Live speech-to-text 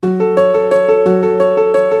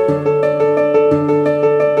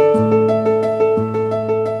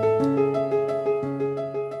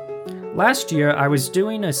last year, I was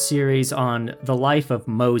doing a series on the life of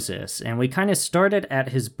Moses, and we kind of started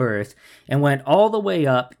at his birth and went all the way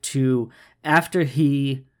up to after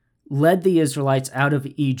he led the Israelites out of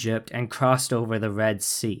Egypt and crossed over the Red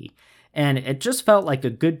Sea. And it just felt like a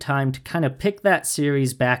good time to kind of pick that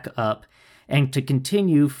series back up and to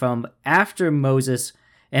continue from after Moses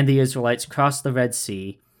and the Israelites crossed the Red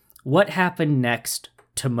Sea, what happened next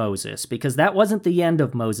to Moses, because that wasn't the end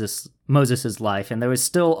of Moses's life, and there was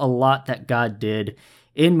still a lot that God did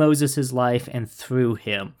in Moses's life and through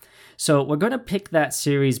him. So we're going to pick that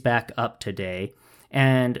series back up today,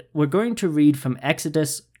 and we're going to read from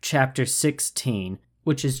Exodus chapter 16,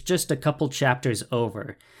 which is just a couple chapters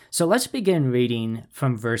over. So let's begin reading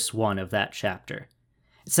from verse 1 of that chapter.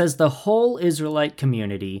 It says, "The whole Israelite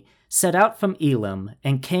community set out from Elim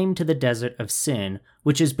and came to the desert of Sin,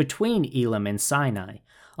 which is between Elim and Sinai,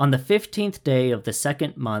 on the 15th day of the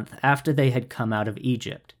second month after they had come out of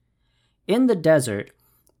Egypt. In the desert,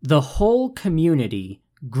 the whole community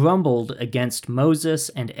grumbled against Moses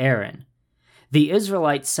and Aaron. The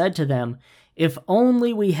Israelites said to them, 'If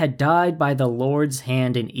only we had died by the Lord's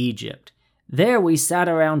hand in Egypt. There we sat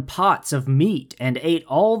around pots of meat and ate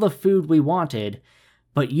all the food we wanted,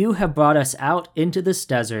 but you have brought us out into this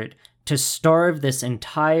desert to starve this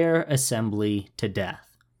entire assembly to death.'"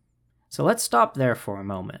 So let's stop there for a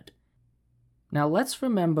moment. Now let's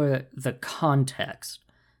remember the context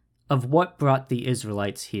of what brought the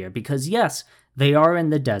Israelites here, because yes, they are in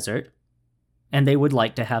the desert, and they would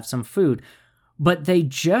like to have some food, but they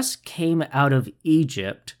just came out of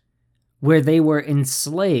Egypt, where they were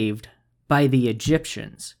enslaved by the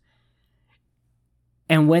Egyptians.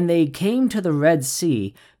 And when they came to the Red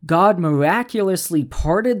Sea, God miraculously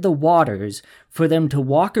parted the waters for them to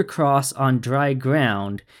walk across on dry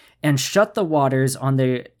ground and shut the waters on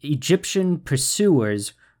the Egyptian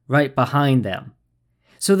pursuers right behind them.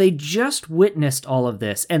 So they just witnessed all of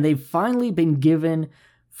this, and they've finally been given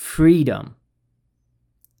freedom.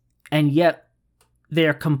 And yet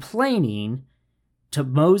they're complaining to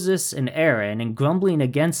Moses and Aaron and grumbling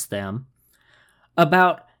against them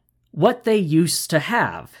about what they used to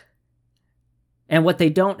have and what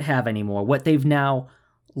they don't have anymore, what they've now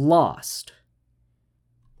lost.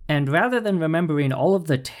 And rather than remembering all of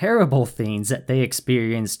the terrible things that they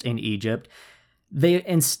experienced in Egypt, they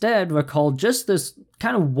instead recalled just this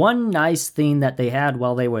kind of one nice thing that they had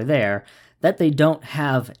while they were there that they don't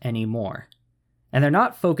have anymore. And they're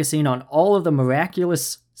not focusing on all of the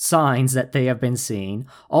miraculous signs that they have been seeing,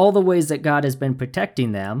 all the ways that God has been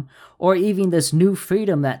protecting them, or even this new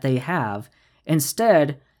freedom that they have.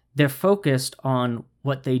 Instead, they're focused on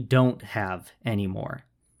what they don't have anymore.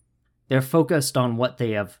 They're focused on what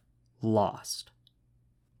they have lost.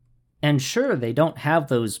 And sure, they don't have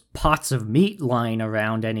those pots of meat lying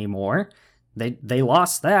around anymore. They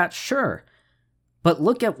lost that, sure. But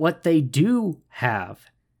look at what they do have.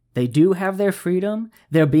 They do have their freedom.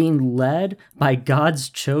 They're being led by God's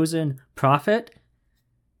chosen prophet.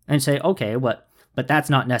 And say, okay, but that's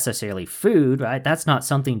not necessarily food, right? That's not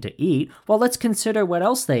something to eat. Well, let's consider what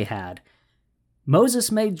else they had.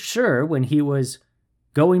 Moses made sure when he was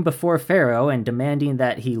going before Pharaoh and demanding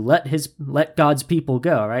that he let God's people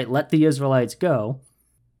go, right? Let the Israelites go.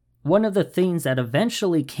 One of the things that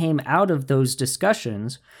eventually came out of those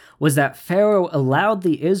discussions was that Pharaoh allowed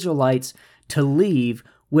the Israelites to leave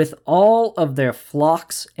with all of their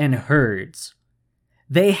flocks and herds.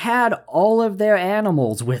 They had all of their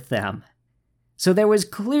animals with them. So there was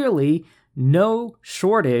clearly no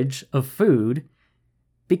shortage of food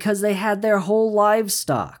because they had their whole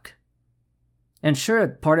livestock. And sure,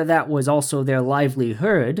 part of that was also their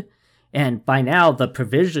livelihood, and by now the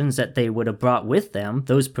provisions that they would have brought with them,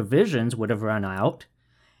 those provisions would have run out,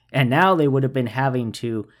 and now they would have been having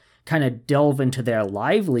to kind of delve into their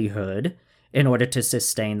livelihood in order to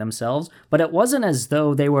sustain themselves, but it wasn't as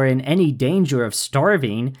though they were in any danger of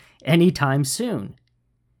starving anytime soon.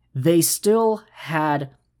 They still had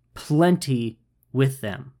plenty with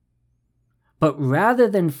them. But rather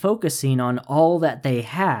than focusing on all that they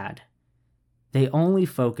had, they only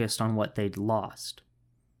focused on what they'd lost.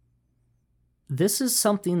 This is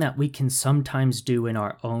something that we can sometimes do in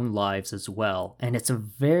our own lives as well, and it's a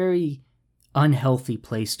very unhealthy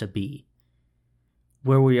place to be,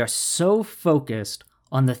 where we are so focused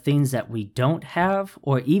on the things that we don't have,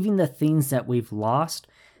 or even the things that we've lost,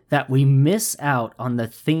 that we miss out on the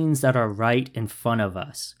things that are right in front of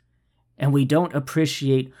us, and we don't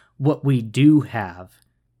appreciate what we do have,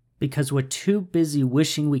 because we're too busy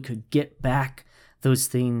wishing we could get back those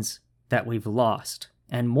things that we've lost.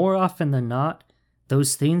 And more often than not,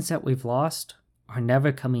 those things that we've lost are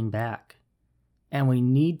never coming back. And we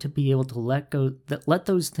need to be able to let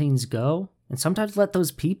those things go, and sometimes let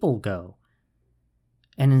those people go.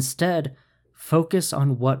 And instead, focus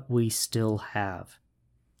on what we still have.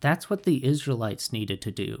 That's what the Israelites needed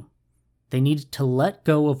to do. They needed to let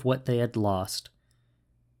go of what they had lost,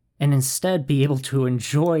 and instead be able to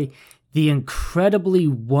enjoy the incredibly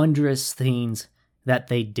wondrous things that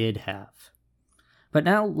they did have. But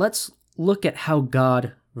now let's look at how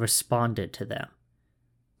God responded to them.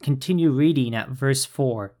 Continue reading at verse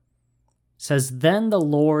 4. It says, "Then the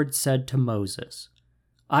Lord said to Moses,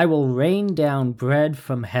 I will rain down bread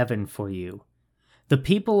from heaven for you. The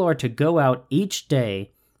people are to go out each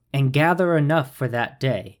day and gather enough for that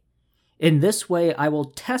day. In this way I will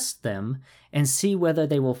test them and see whether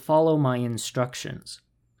they will follow my instructions.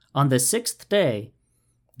 On the 6th day,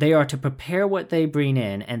 they are to prepare what they bring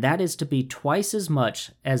in, and that is to be twice as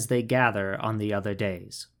much as they gather on the other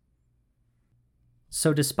days."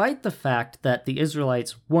 So despite the fact that the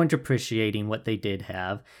Israelites weren't appreciating what they did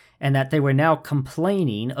have, and that they were now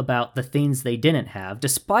complaining about the things they didn't have,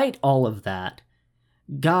 despite all of that,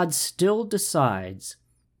 God still decides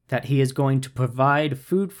that he is going to provide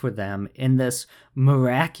food for them in this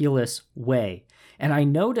miraculous way. And I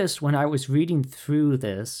noticed when I was reading through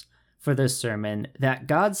this for this sermon that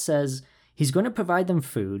God says he's going to provide them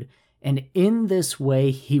food, and in this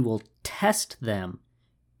way he will test them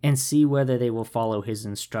and see whether they will follow his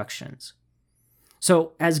instructions.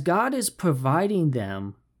 So as God is providing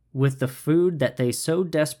them with the food that they so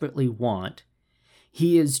desperately want,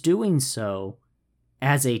 he is doing so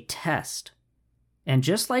as a test. And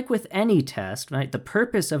just like with any test, right, the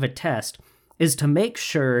purpose of a test is to make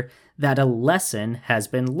sure that a lesson has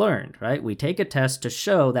been learned, right? We take a test to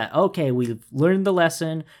show that, okay, we've learned the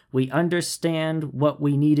lesson, we understand what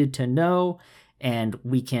we needed to know, and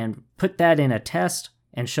we can put that in a test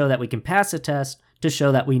and show that we can pass a test to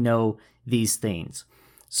show that we know these things.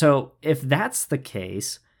 So if that's the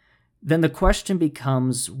case, then the question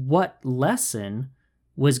becomes, what lesson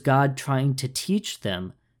was God trying to teach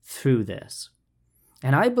them through this?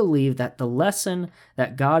 And I believe that the lesson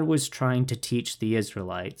that God was trying to teach the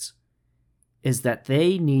Israelites is that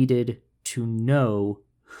they needed to know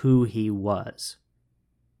who he was.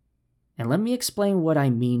 And let me explain what I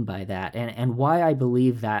mean by that and why I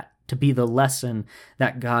believe that to be the lesson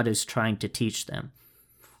that God is trying to teach them.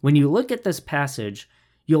 When you look at this passage,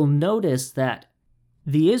 you'll notice that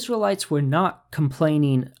the Israelites were not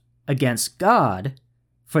complaining against God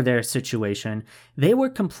for their situation. They were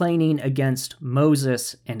complaining against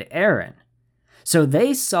Moses and Aaron. So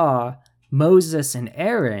they saw Moses and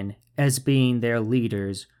Aaron as being their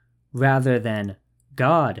leaders rather than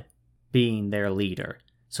God being their leader.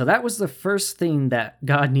 So that was the first thing that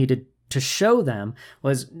God needed to show them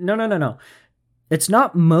was, no. It's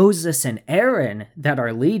not Moses and Aaron that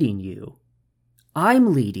are leading you.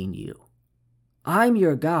 I'm leading you. I'm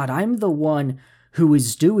your God. I'm the one who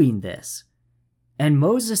is doing this. And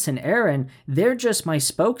Moses and Aaron, they're just my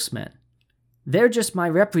spokesmen. They're just my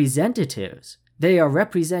representatives. They are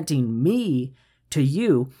representing me to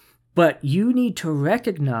you, but you need to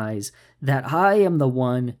recognize that I am the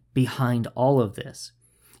one behind all of this.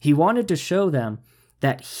 He wanted to show them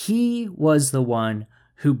that he was the one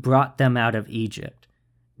who brought them out of Egypt.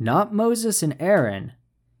 Not Moses and Aaron.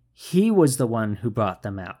 He was the one who brought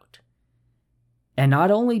them out. And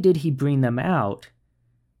not only did he bring them out,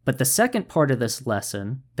 but the second part of this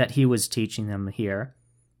lesson that he was teaching them here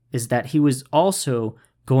is that he was also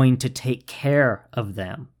going to take care of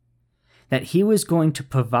them. That he was going to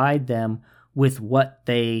provide them with what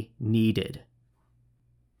they needed.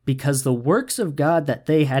 Because the works of God that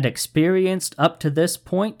they had experienced up to this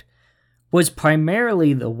point was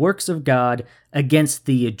primarily the works of God against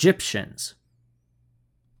the Egyptians.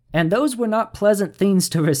 And those were not pleasant things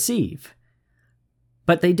to receive.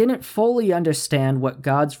 But they didn't fully understand what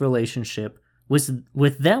God's relationship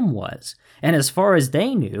with them was. And as far as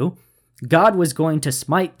they knew, God was going to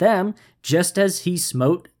smite them just as he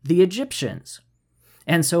smote the Egyptians.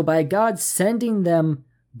 And so by God sending them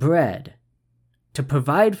bread to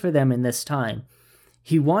provide for them in this time,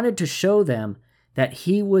 he wanted to show them that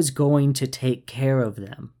he was going to take care of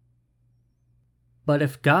them. But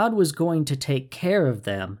if God was going to take care of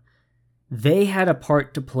them, they had a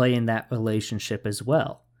part to play in that relationship as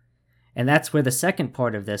well. And that's where the second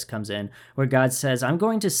part of this comes in, where God says, I'm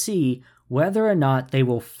going to see whether or not they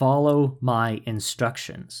will follow my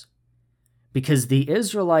instructions. Because the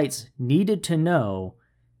Israelites needed to know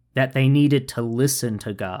that they needed to listen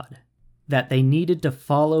to God, that they needed to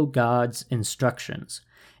follow God's instructions.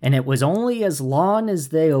 And it was only as long as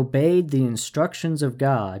they obeyed the instructions of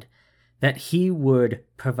God that he would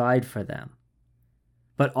provide for them.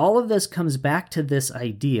 But all of this comes back to this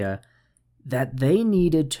idea that they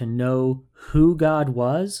needed to know who God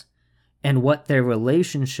was and what their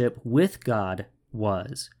relationship with God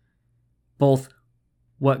was. Both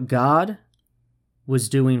what God was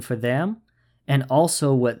doing for them and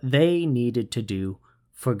also what they needed to do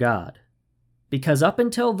for God. Because up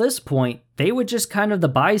until this point, they were just kind of the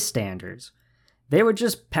bystanders. They were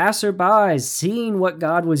just passerbys seeing what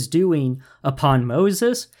God was doing upon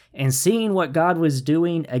Moses and seeing what God was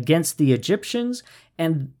doing against the Egyptians,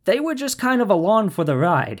 and they were just kind of along for the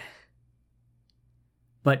ride.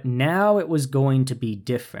 But now it was going to be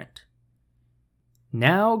different.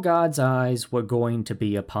 Now God's eyes were going to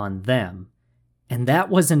be upon them, and that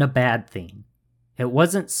wasn't a bad thing. It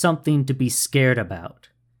wasn't something to be scared about.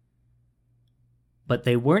 But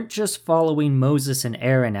they weren't just following Moses and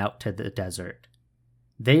Aaron out to the desert.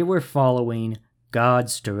 They were following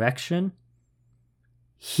God's direction.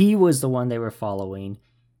 He was the one they were following,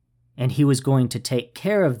 and he was going to take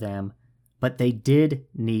care of them, but they did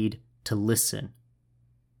need to listen.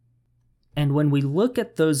 And when we look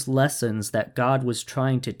at those lessons that God was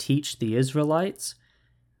trying to teach the Israelites,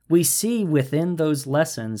 we see within those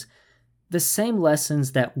lessons the same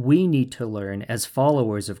lessons that we need to learn as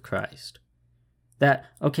followers of Christ. That,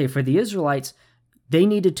 okay, for the Israelites, they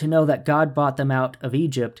needed to know that God brought them out of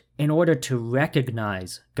Egypt in order to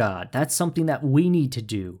recognize God. That's something that we need to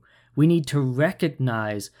do. We need to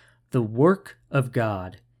recognize the work of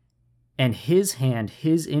God and His hand,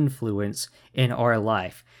 His influence in our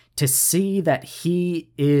life, to see that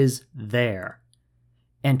He is there,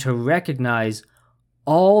 and to recognize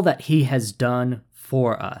all that He has done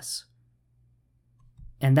for us.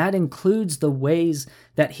 And that includes the ways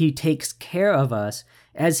that He takes care of us,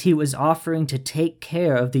 as He was offering to take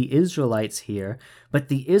care of the Israelites here, but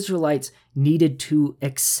the Israelites needed to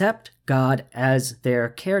accept God as their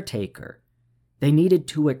caretaker. They needed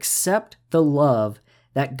to accept the love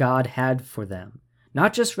that God had for them.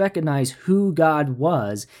 Not just recognize who God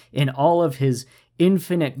was in all of His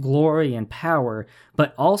infinite glory and power,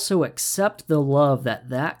 but also accept the love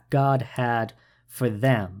that God had for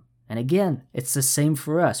them. And again, it's the same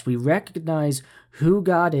for us. We recognize who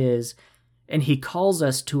God is, and He calls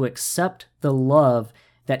us to accept the love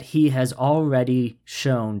that He has already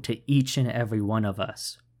shown to each and every one of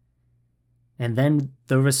us. And then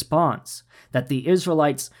the response, that the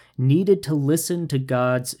Israelites needed to listen to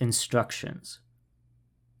God's instructions.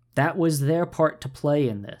 That was their part to play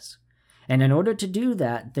in this. And in order to do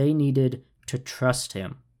that, they needed to trust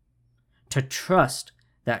Him. To trust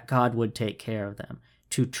that God would take care of them.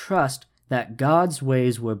 To trust that God's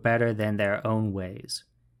ways were better than their own ways.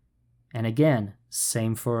 And again,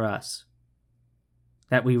 same for us.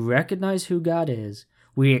 That we recognize who God is,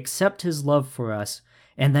 we accept His love for us,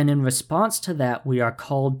 and then in response to that, we are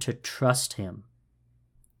called to trust Him.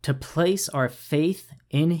 To place our faith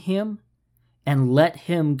in Him and let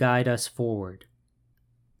Him guide us forward.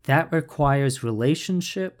 That requires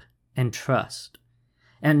relationship and trust.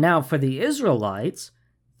 And now for the Israelites,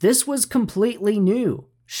 this was completely new.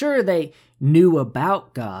 Sure, they knew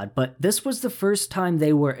about God, but this was the first time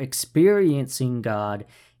they were experiencing God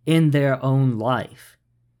in their own life.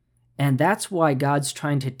 And that's why God's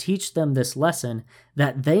trying to teach them this lesson,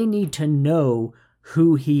 that they need to know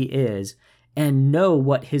who He is and know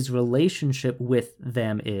what His relationship with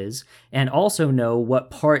them is, and also know what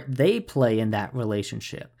part they play in that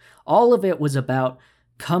relationship. All of it was about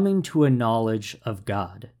coming to a knowledge of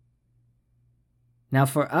God. Now,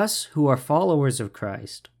 for us who are followers of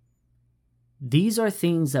Christ, these are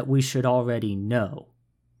things that we should already know.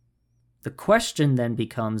 The question then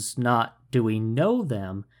becomes not, do we know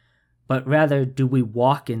them, but rather, do we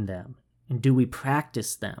walk in them, and do we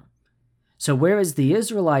practice them? So whereas the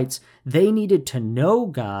Israelites, they needed to know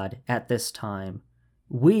God at this time,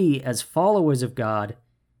 we, as followers of God,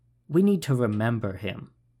 we need to remember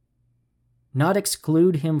Him. Not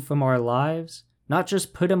exclude Him from our lives, not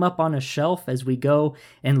just put Him up on a shelf as we go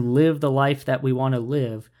and live the life that we want to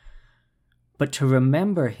live, but to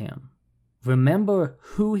remember Him. Remember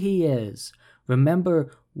who He is.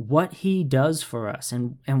 Remember what He does for us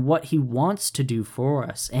and what He wants to do for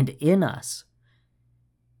us and in us.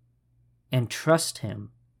 And trust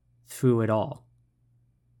Him through it all.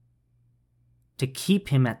 To keep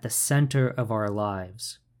Him at the center of our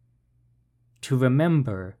lives. To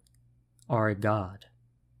remember our God.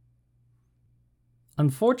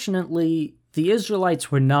 Unfortunately, the Israelites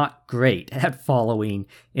were not great at following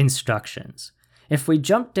instructions. If we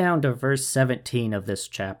jump down to verse 17 of this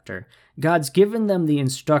chapter, God's given them the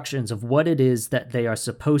instructions of what it is that they are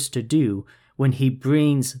supposed to do when He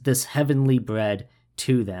brings this heavenly bread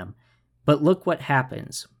to them. But look what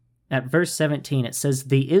happens. at verse 17, it says,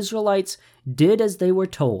 "The Israelites did as they were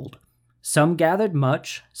told. Some gathered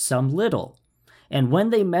much, some little. And when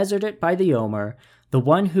they measured it by the omer, the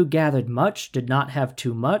one who gathered much did not have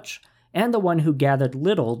too much, and the one who gathered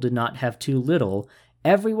little did not have too little.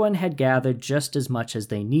 Everyone had gathered just as much as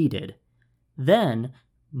they needed. Then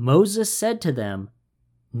Moses said to them,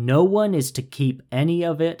 'No one is to keep any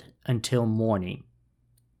of it until morning.'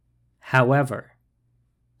 However,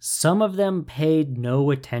 some of them paid no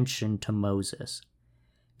attention to Moses.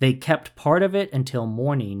 They kept part of it until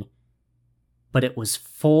morning, but it was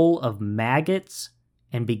full of maggots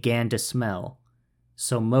and began to smell.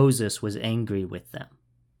 So Moses was angry with them."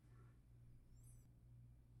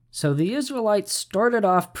 So the Israelites started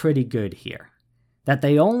off pretty good here, that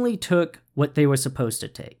they only took what they were supposed to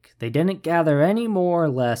take. They didn't gather any more or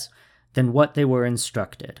less than what they were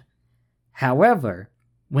instructed. However,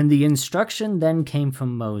 when the instruction then came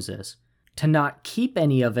from Moses to not keep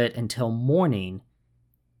any of it until morning,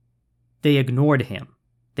 they ignored him.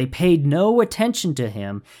 They paid no attention to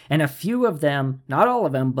him, and a few of them, not all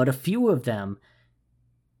of them, but a few of them,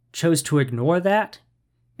 chose to ignore that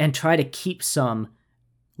and try to keep some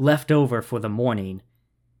left over for the morning.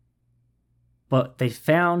 But they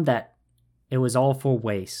found that it was all for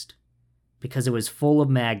waste, because it was full of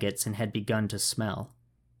maggots and had begun to smell.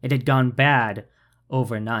 It had gone bad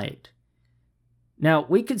overnight. Now,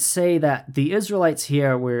 we could say that the Israelites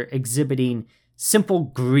here were exhibiting simple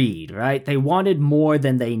greed, right? They wanted more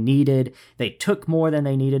than they needed. They took more than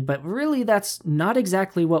they needed, but really that's not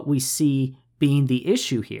exactly what we see being the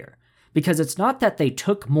issue here, because it's not that they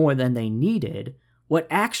took more than they needed. What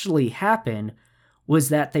actually happened was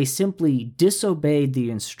that they simply disobeyed the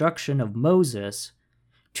instruction of Moses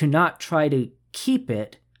to not try to keep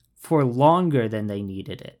it for longer than they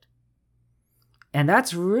needed it. And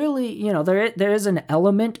that's really, there is an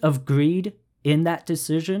element of greed in that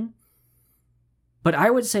decision. But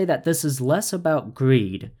I would say that this is less about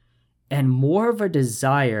greed and more of a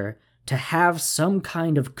desire to have some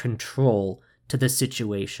kind of control to the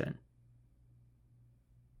situation.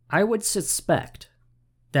 I would suspect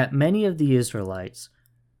that many of the Israelites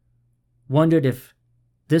wondered if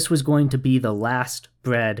this was going to be the last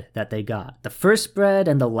bread that they got, the first bread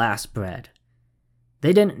and the last bread.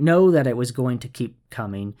 They didn't know that it was going to keep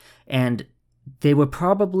coming, and they were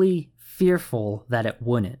probably fearful that it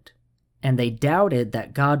wouldn't. And they doubted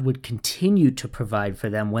that God would continue to provide for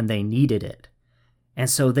them when they needed it. And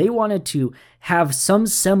so they wanted to have some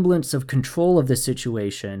semblance of control of the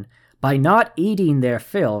situation by not eating their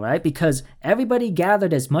fill, right? Because everybody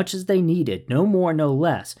gathered as much as they needed, no more, no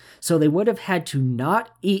less. So they would have had to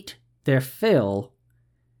not eat their fill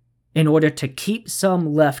in order to keep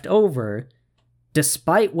some left over,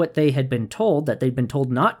 despite what they had been told, that they'd been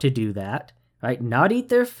told not to do that, right? Not eat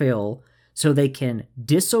their fill, so they can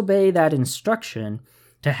disobey that instruction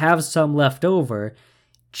to have some left over,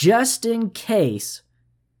 just in case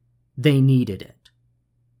they needed it.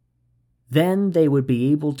 Then they would be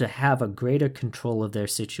able to have a greater control of their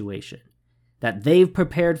situation, that they've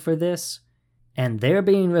prepared for this, and they're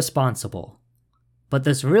being responsible. But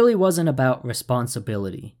this really wasn't about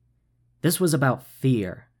responsibility. This was about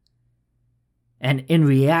fear. And in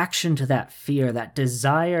reaction to that fear, that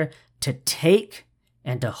desire to take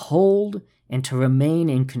and to hold and to remain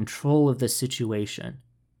in control of the situation,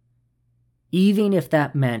 even if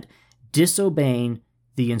that meant disobeying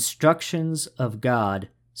the instructions of God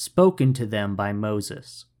spoken to them by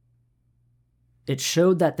Moses. It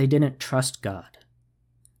showed that they didn't trust God.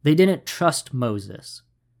 They didn't trust Moses.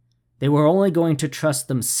 They were only going to trust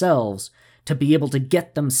themselves to be able to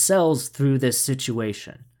get themselves through this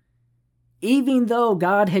situation. Even though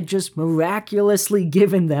God had just miraculously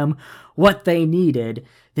given them what they needed,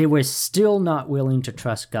 they were still not willing to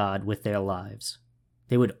trust God with their lives.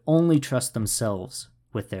 They would only trust themselves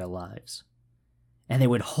with their lives. And they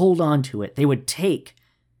would hold on to it. They would take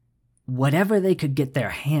whatever they could get their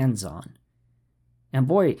hands on. And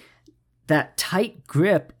boy, that tight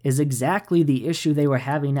grip is exactly the issue they were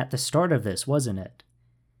having at the start of this, wasn't it?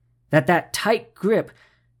 That tight grip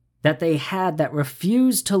that they had that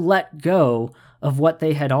refused to let go of what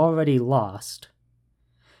they had already lost.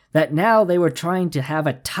 That now they were trying to have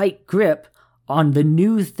a tight grip on the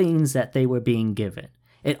new things that they were being given.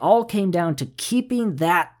 It all came down to keeping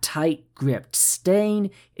that tight grip,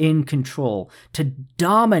 staying in control, to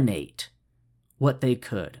dominate what they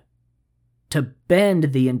could, to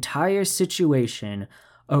bend the entire situation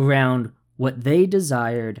around what they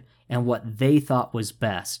desired and what they thought was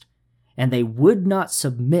best. And they would not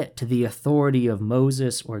submit to the authority of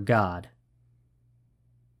Moses or God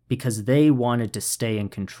because they wanted to stay in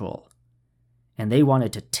control. And they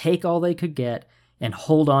wanted to take all they could get and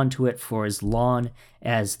hold on to it for as long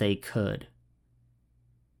as they could.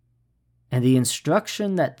 And the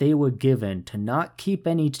instruction that they were given to not keep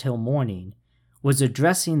any till morning was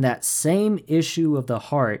addressing that same issue of the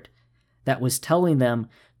heart that was telling them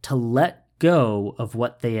to let go of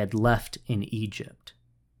what they had left in Egypt.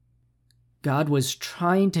 God was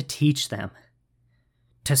trying to teach them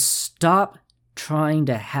to stop trying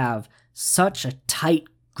to have such a tight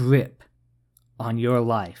grip on your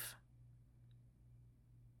life,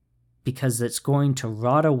 because it's going to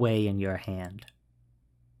rot away in your hand.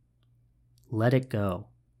 Let it go.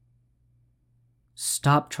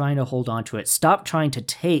 Stop trying to hold on to it. Stop trying to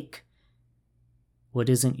take what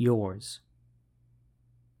isn't yours.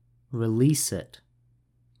 Release it.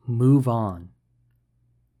 Move on.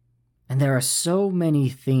 And there are so many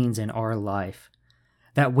things in our life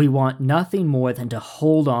that we want nothing more than to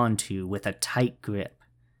hold on to with a tight grip.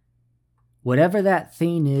 Whatever that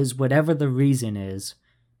thing is, whatever the reason is,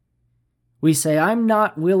 we say, I'm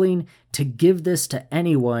not willing to give this to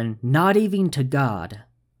anyone, not even to God.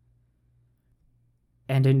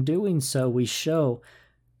 And in doing so, we show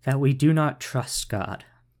that we do not trust God,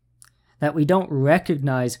 that we don't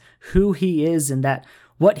recognize who He is and that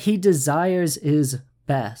what He desires is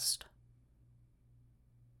best.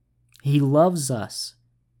 He loves us,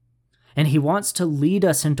 and He wants to lead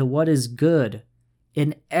us into what is good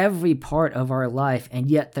in every part of our life, and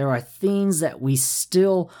yet there are things that we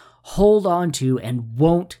still hold on to and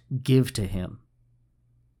won't give to Him.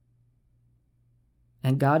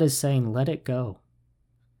 And God is saying, let it go.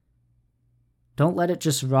 Don't let it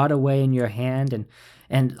just rot away in your hand.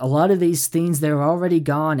 And a lot of these things, they're already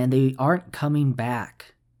gone and they aren't coming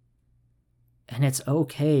back. And it's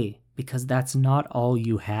okay, because that's not all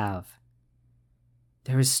you have.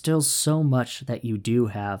 There is still so much that you do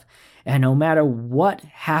have. And no matter what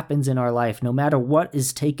happens in our life, no matter what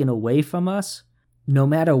is taken away from us, no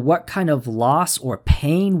matter what kind of loss or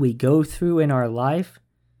pain we go through in our life,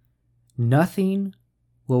 nothing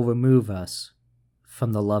will remove us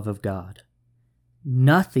from the love of God.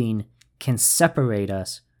 Nothing can separate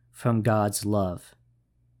us from God's love.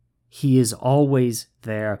 He is always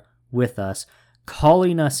there with us,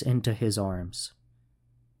 calling us into His arms.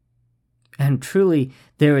 And truly,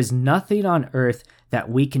 there is nothing on earth that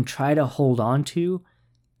we can try to hold on to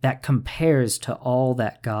that compares to all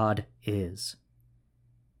that God is.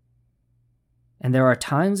 And there are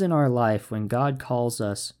times in our life when God calls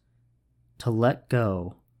us to let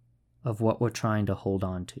go of what we're trying to hold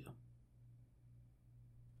on to.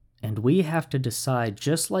 And we have to decide,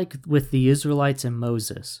 just like with the Israelites and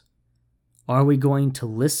Moses, are we going to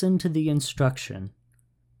listen to the instruction,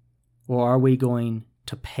 or are we going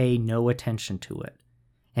to pay no attention to it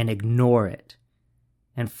and ignore it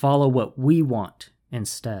and follow what we want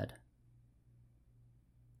instead?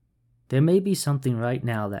 There may be something right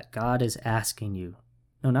now that God is asking you.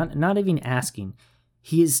 No, not even asking.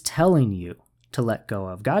 He is telling you to let go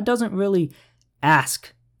of. God doesn't really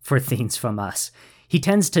ask for things from us. He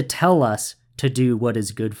tends to tell us to do what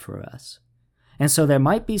is good for us. And so there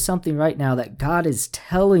might be something right now that God is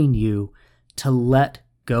telling you to let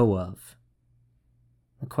go of.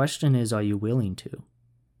 The question is, are you willing to?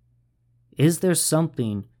 Is there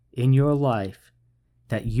something in your life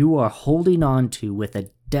that you are holding on to with a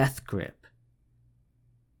death grip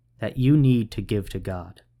that you need to give to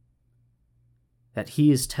God? That He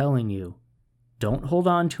is telling you, don't hold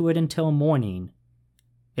on to it until morning.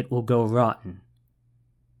 It will go rotten.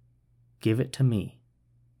 Give it to me.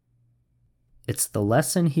 It's the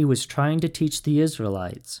lesson He was trying to teach the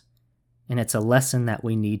Israelites, and it's a lesson that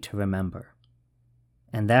we need to remember.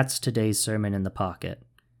 And that's today's Sermon in the Pocket.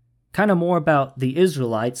 Kind of more about the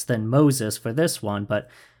Israelites than Moses for this one, but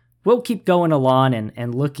we'll keep going along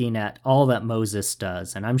and looking at all that Moses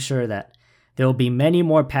does, and I'm sure that there will be many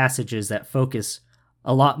more passages that focus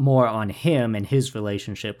a lot more on him and his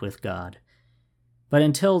relationship with God. But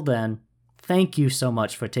until then, thank you so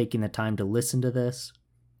much for taking the time to listen to this.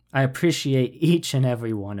 I appreciate each and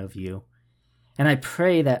every one of you, and I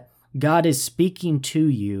pray that God is speaking to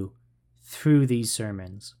you through these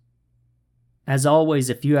sermons. As always,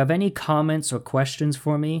 if you have any comments or questions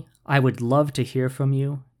for me, I would love to hear from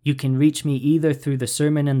you. You can reach me either through the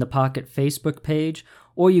Sermon in the Pocket Facebook page,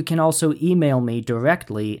 or you can also email me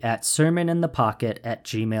directly at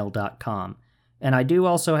sermoninthepocket@gmail.com. And I do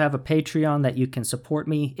also have a Patreon that you can support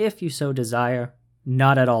me if you so desire,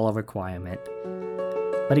 not at all a requirement.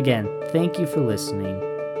 But again, thank you for listening,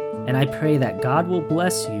 and I pray that God will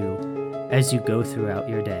bless you as you go throughout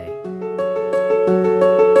your day.